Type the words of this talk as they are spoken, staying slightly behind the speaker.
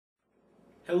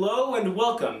Hello and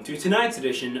welcome to tonight's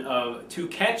edition of To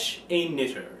Catch a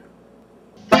Knitter.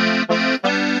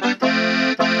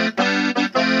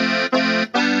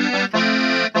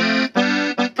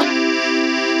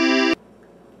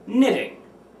 Knitting.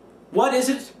 What is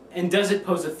it, and does it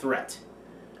pose a threat?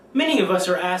 Many of us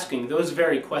are asking those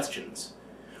very questions.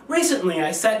 Recently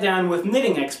I sat down with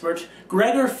knitting expert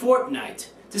Gregor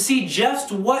Fortnight to see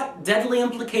just what deadly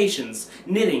implications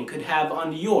knitting could have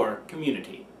on your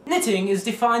community. Knitting is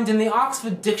defined in the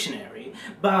Oxford Dictionary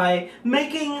by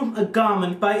making a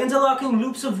garment by interlocking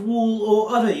loops of wool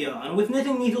or other yarn with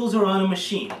knitting needles or on a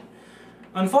machine.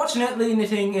 Unfortunately,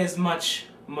 knitting is much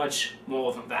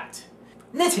more than that.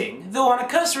 Knitting, though on a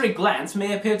cursory glance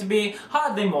may appear to be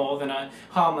hardly more than a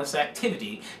harmless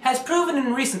activity, has proven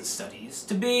in recent studies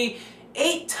to be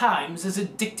 8 times as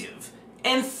addictive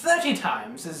and 30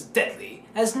 times as deadly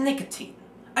as nicotine.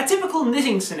 A typical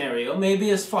knitting scenario may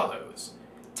be as follows.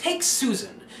 Take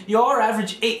Susan, your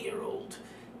average 8-year-old,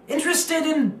 interested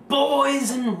in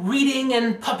boys and reading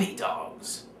and puppy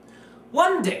dogs.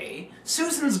 One day,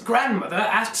 Susan's grandmother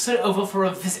asks her over for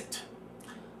a visit.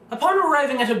 Upon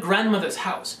arriving at her grandmother's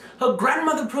house, her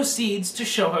grandmother proceeds to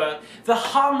show her the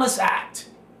harmless act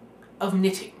of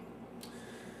knitting.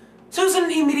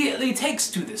 Susan immediately takes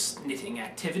to this knitting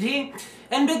activity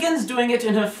and begins doing it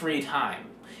in her free time.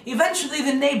 Eventually,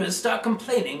 the neighbors start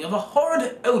complaining of a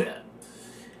horrid odor.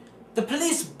 The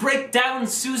police break down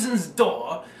Susan's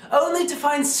door, only to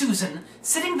find Susan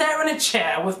sitting there in a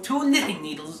chair with 2 knitting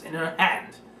needles in her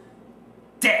hand.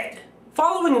 Dead.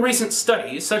 Following recent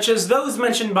studies, such as those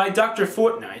mentioned by Dr.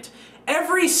 Fortnight,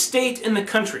 every state in the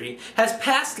country has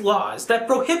passed laws that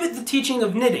prohibit the teaching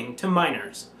of knitting to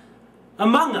minors.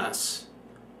 Among us,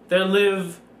 there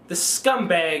live the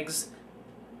scumbags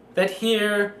that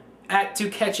here at To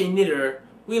Catch a Knitter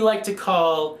we like to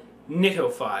call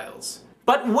knitophiles.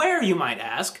 But where, you might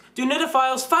ask, do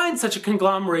knitophiles find such a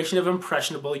conglomeration of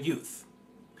impressionable youth?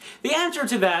 The answer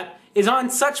to that is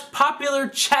on such popular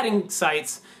chatting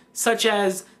sites such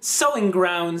as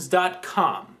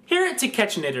sewinggrounds.com. Here at To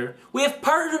Catch a Knitter, we have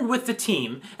partnered with the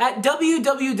team at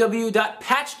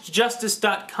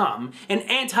www.patchedjustice.com, an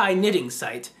anti-knitting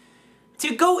site,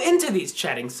 to go into these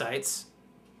chatting sites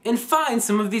and find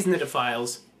some of these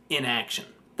knitophiles in action.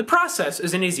 The process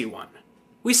is an easy one.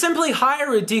 We simply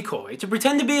hire a decoy to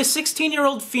pretend to be a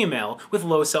 16-year-old female with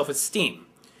low self-esteem.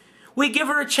 We give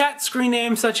her a chat screen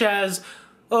name such as,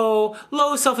 low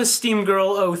self-esteem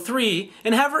girl 03,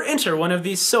 and have her enter one of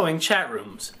these sewing chat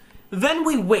rooms. Then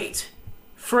we wait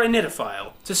for a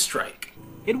knitophile to strike.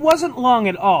 It wasn't long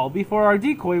at all before our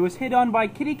decoy was hit on by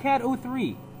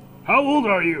kittycat03. How old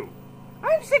are you?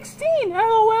 I'm 16,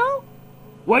 LOL.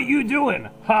 What you doing?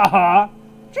 Ha.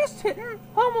 Just hitting,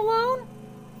 home alone.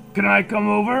 Can I come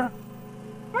over?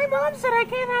 My mom said I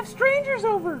can't have strangers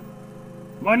over.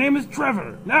 My name is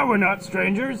Trevor. Now we're not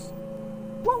strangers.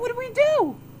 What would we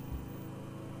do?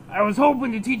 I was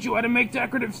hoping to teach you how to make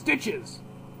decorative stitches.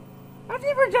 I've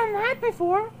never done that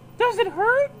before. Does it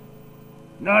hurt?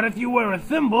 Not if you wear a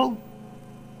thimble.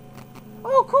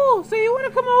 Oh, cool. So you want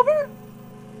to come over?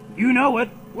 You know it.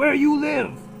 Where you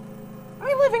live?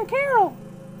 I live in Carroll.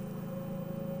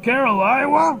 Carroll,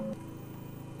 Iowa?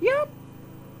 Yep.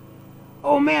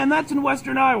 Oh man, that's in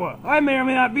western Iowa. I may or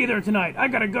may not be there tonight. I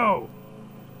gotta go.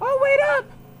 Oh, wait up!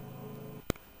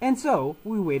 And so,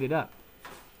 we waited up.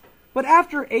 But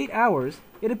after 8 hours,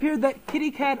 it appeared that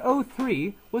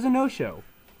kittycat03 was a no-show.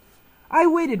 I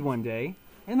waited one day,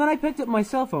 and then I picked up my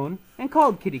cell phone and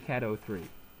called kittycat03.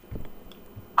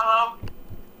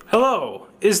 Hello,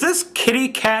 is this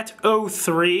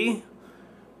kittycat03?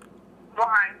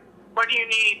 Why? What do you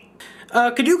need?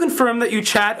 Could you confirm that you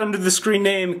chat under the screen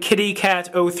name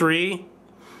kittycat03?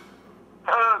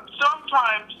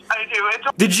 Sometimes I do.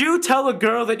 Did you tell a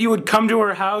girl that you would come to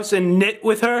her house and knit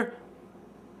with her?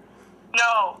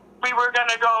 No, we were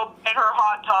gonna go in her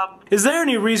hot tub. Is there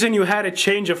any reason you had a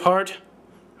change of heart?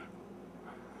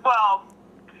 Well,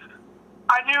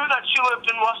 I knew that she lived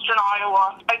in western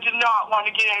Iowa. I did not want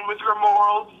to get in with her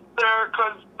morals there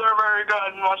because they're very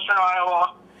good in western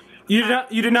Iowa. You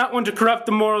do not want to corrupt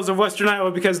the morals of western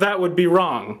Iowa because that would be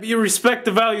wrong. You respect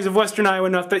the values of western Iowa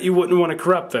enough that you wouldn't want to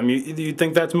corrupt them. You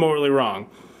think that's morally wrong.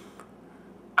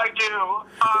 I do.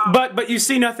 But you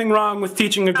see nothing wrong with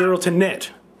teaching a girl to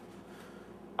knit.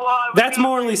 Well, that's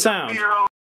morally sound.